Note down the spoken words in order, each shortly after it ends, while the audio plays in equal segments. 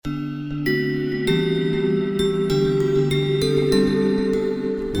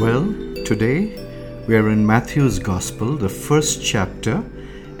Today, we are in Matthew's Gospel, the first chapter,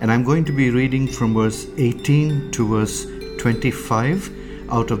 and I'm going to be reading from verse 18 to verse 25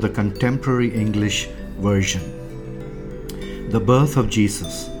 out of the Contemporary English Version. The birth of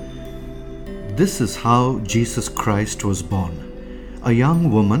Jesus. This is how Jesus Christ was born. A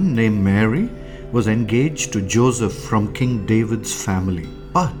young woman named Mary was engaged to Joseph from King David's family.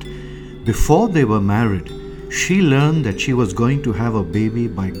 But before they were married, she learned that she was going to have a baby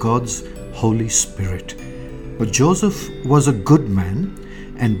by God's Holy Spirit. But Joseph was a good man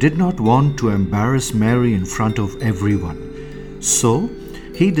and did not want to embarrass Mary in front of everyone. So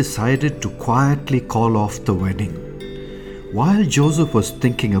he decided to quietly call off the wedding. While Joseph was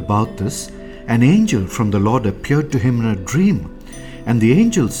thinking about this, an angel from the Lord appeared to him in a dream. And the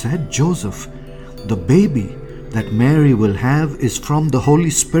angel said, "Joseph, the baby that Mary will have is from the Holy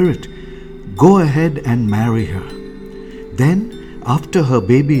Spirit. Go ahead and marry her. Then, after her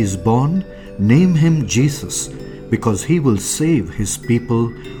baby is born, name him Jesus, because he will save his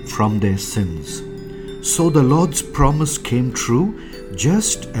people from their sins." So the Lord's promise came true,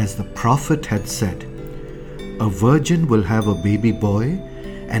 just as the prophet had said. A virgin will have a baby boy,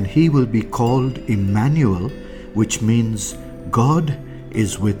 and he will be called Emmanuel, which means God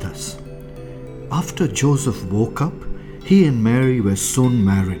is with us. After Joseph woke up, he and Mary were soon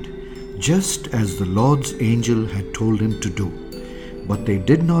married, just as the Lord's angel had told him to do. But they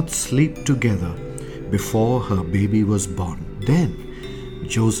did not sleep together before her baby was born. Then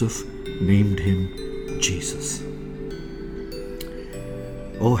Joseph named him Jesus.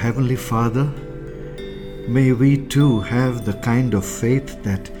 Oh Heavenly Father, may we too have the kind of faith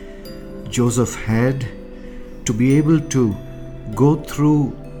that Joseph had, to be able to go through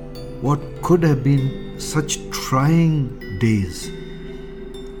what could have been such trying days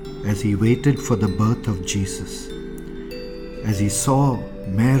as he waited for the birth of Jesus, as he saw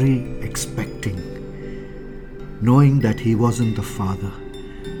Mary expecting, knowing that he wasn't the father.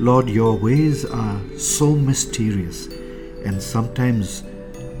 Lord, your ways are so mysterious and sometimes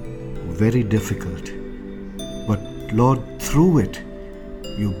very difficult. But Lord, through it,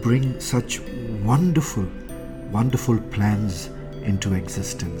 you bring such wonderful, wonderful plans into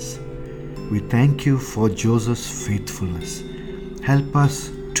existence. We thank you for Joseph's faithfulness. Help us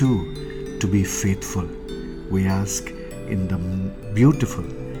too to be faithful. We ask in the beautiful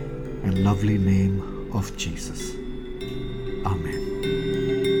and lovely name of Jesus. Amen.